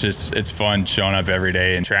 you know, it's fun showing up every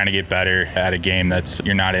day and trying to get better at a game that's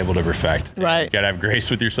you're not able to perfect. Right. You got to have grace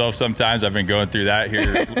with yourself sometimes. I've been going through that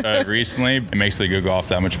here recently. It makes the good golf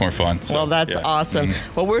that much more fun. So, well, that's awesome.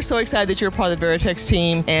 Mm-hmm. Well, we're so excited that you're part of the Veritex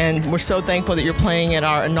team, and we're so thankful that you're playing at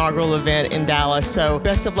our inaugural event in Dallas. So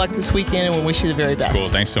best of luck this weekend, and we wish you the very best. Cool.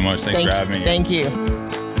 Thanks so much. Thanks for having me. Thank you.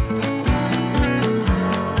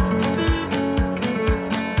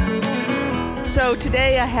 So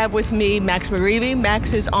today I have with me Max McGreevy.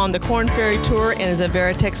 Max is on the Korn Ferry Tour and is a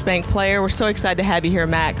Veritex Bank player. We're so excited to have you here,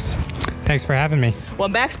 Max. Thanks for having me. Well,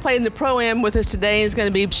 Max played in the Pro-Am with us today. He's going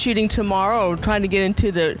to be shooting tomorrow, trying to get into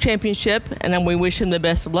the championship, and then we wish him the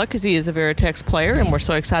best of luck because he is a Veritex player, and we're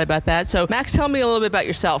so excited about that. So, Max, tell me a little bit about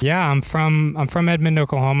yourself. Yeah, I'm from Edmond,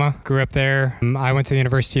 Oklahoma. Grew up there. I went to the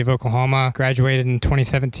University of Oklahoma. Graduated in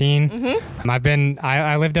 2017. Mm-hmm.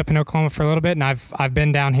 I lived up in Oklahoma for a little bit, and I've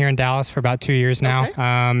been down here in Dallas for about 2 years now,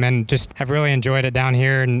 and just have really enjoyed it down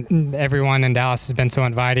here. And everyone in Dallas has been so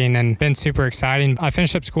inviting and been super exciting. I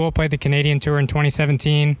finished up school, played the Canadian Tour in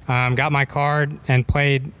 2017, got my card and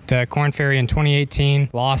played the Korn Ferry in 2018,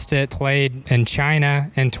 lost it, played in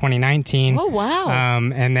China in 2019. Oh, wow.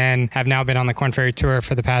 And then have now been on the Korn Ferry Tour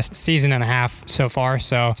for the past season and a half so far.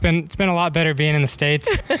 So it's been a lot better being in the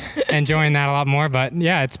States, enjoying that a lot more. But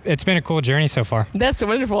yeah, it's been a cool journey so far. That's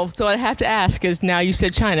wonderful. So I have to ask, is now you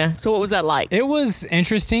said China. So what was that like? It was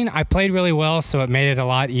interesting. I played really well, so it made it a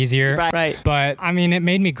lot easier. Right. But I mean, it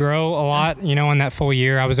made me grow a lot, you know, in that full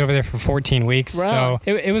year. I was over there for 14 weeks. Right. So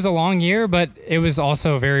it was a long year, but it was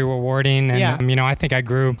also very rewarding. And, you know, I think I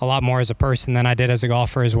grew a lot more as a person than I did as a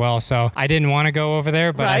golfer as well. So I didn't want to go over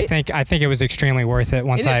there, but I think it was extremely worth it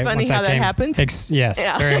once Isn't it funny how that happens? Yes,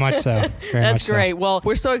 very much so. That's great. Well,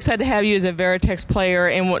 we're so excited to have you as a Veritex player.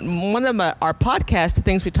 And one of our podcasts, the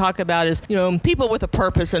things we talk about is, you know, people with a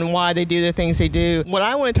purpose and why they do the things they do. What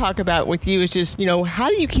I want to talk about with you is just, you know, how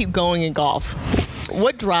do you keep going in golf?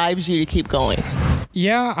 What drives you to keep going?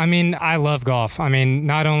 Yeah, I mean, I love golf. I mean,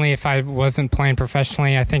 not only if I wasn't playing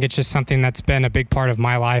professionally, I think it's just something that's been a big part of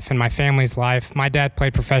my life and my family's life. My dad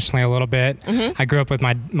played professionally a little bit. Mm-hmm. I grew up with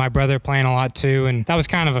my brother playing a lot too, and that was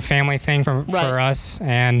kind of a family thing for us.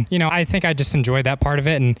 And, you know, I think I just enjoyed that part of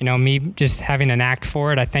it. And, you know, me just having a knack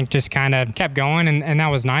for it, I think just kind of kept going, and that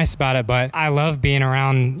was nice about it. But I love being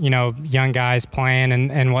around, you know, young guys playing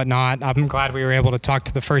and whatnot. I'm glad we were able to talk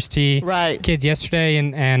to the First Tee kids yesterday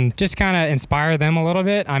and just kind of inspire them a little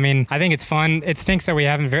bit. I mean, I think it's fun. It stinks that we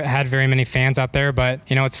haven't had very many fans out there, but,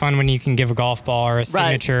 you know, it's fun when you can give a golf ball or a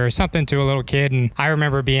signature or something to a little kid. And I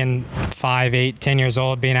remember being 5, 8, 10 years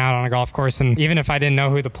old, being out on a golf course, and even if I didn't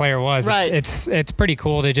know who the player was, it's pretty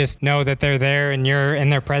cool to just know that they're there and you're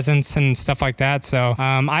in their presence and stuff like that. So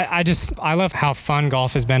I love how fun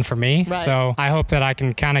golf has been for me. So I hope that I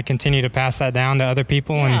can kind of continue to pass that down to other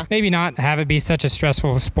people and maybe not have it be such a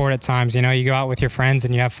stressful sport at times. You know, you go out with your friends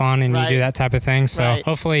and you have fun and you do that type of thing. So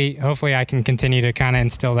hopefully I can continue to kind of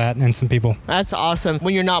instill that in some people. That's awesome.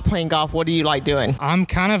 When you're not playing golf, what do you like doing? I'm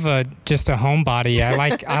kind of just a homebody.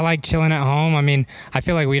 I like chilling at home. I mean, I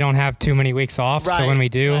feel like we don't have too many weeks off. So when we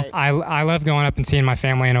do, I love going up and seeing my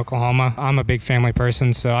family in Oklahoma. I'm a big family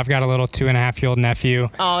person. So I've got a little 2.5-year-old nephew.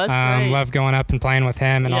 Oh, that's great. Love going up and playing with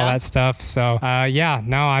him and all that stuff. So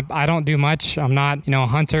I don't do much. I'm not, you know, a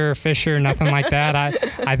hunter, fisher, nothing like that.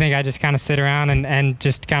 I think I just kind of sit around and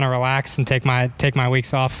just kind of relax and take my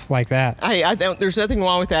weeks off like that. I don't, there's nothing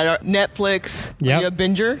wrong with that. Netflix. Are you a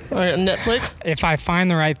binger on Netflix? If I find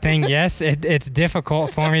the right thing, yes. It's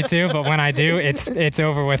difficult for me to, but when I do, it's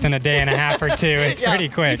over within a day and a half or two. It's pretty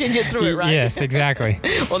quick. You can get through it, right? Yes, exactly.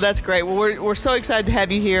 Well, that's great. Well, we're so excited to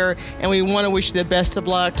have you here, and we want to wish you the best of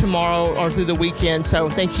luck tomorrow or through the weekend. So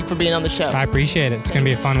thank you for being on the show. I appreciate it. It's going to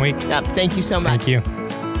be a fun week. Yeah, thank you so much. Thank you.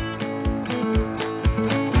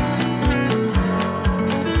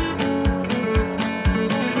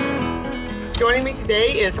 Joining me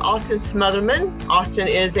today is Austin Smotherman. Austin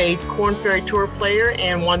is a Korn Ferry Tour player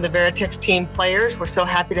and one of the Veritex team players. We're so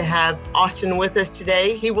happy to have Austin with us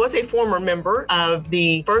today. He was a former member of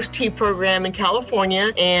the First Tee program in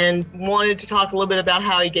California and wanted to talk a little bit about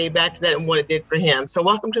how he gave back to that and what it did for him. So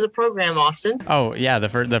welcome to the program, Austin. Oh, yeah, the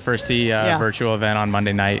First Tee virtual event on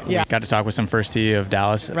Monday night. Yeah. We got to talk with some First Tee of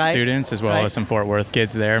Dallas students as well as some Fort Worth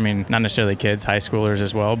kids there. I mean, not necessarily kids, high schoolers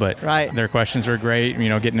as well, but their questions were great. You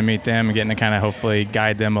know, getting to meet them and getting to kind kind of hopefully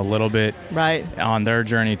guide them a little bit on their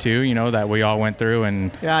journey too, that we all went through.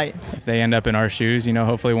 And if they end up in our shoes,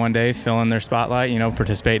 hopefully one day filling their spotlight,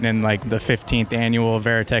 participating in like the 15th annual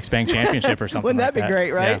Veritex Bank Championship or something. Wouldn't that be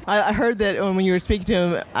great, right? Yeah. I heard that when you were speaking to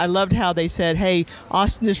him, I loved how they said, hey,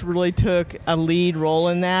 Austin just really took a lead role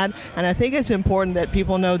in that. And I think it's important that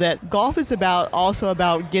people know that golf is also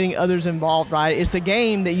about getting others involved, right? It's a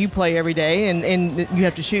game that you play every day and you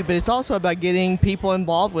have to shoot, but it's also about getting people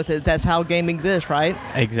involved with it. That's how game exists, right?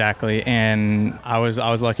 Exactly. And I was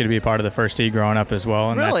lucky to be part of the First Tee growing up as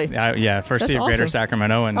well. And really? First Tee of Greater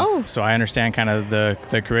Sacramento. And so I understand kind of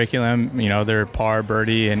the curriculum, they're par,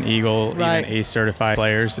 birdie, and eagle, even ACE certified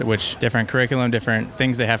players, which different curriculum, different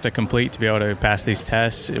things they have to complete to be able to pass these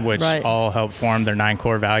tests, which all help form their 9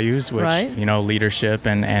 core values, which, leadership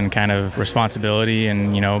and kind of responsibility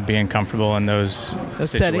and, being comfortable in those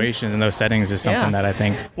situations and those settings is something that I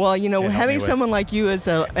think. Well, having someone like you as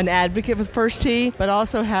an advocate with First Tee, but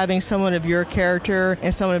also having someone of your character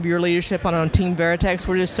and someone of your leadership on Team Veritex,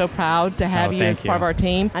 we're just so proud to have you as part of our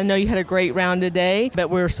team. I know you had a great round today, but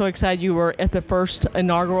we're so excited you were at the first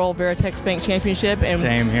inaugural Veritex Bank Championship. And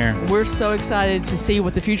same here. We're so excited to see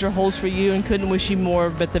what the future holds for you and couldn't wish you more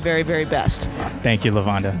but the very, very best. Thank you,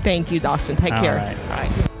 LaVonda. Thank you, Dawson. Take care. All right. Bye.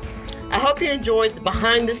 I hope you enjoyed the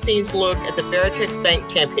behind-the-scenes look at the Veritex Bank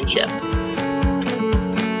Championship.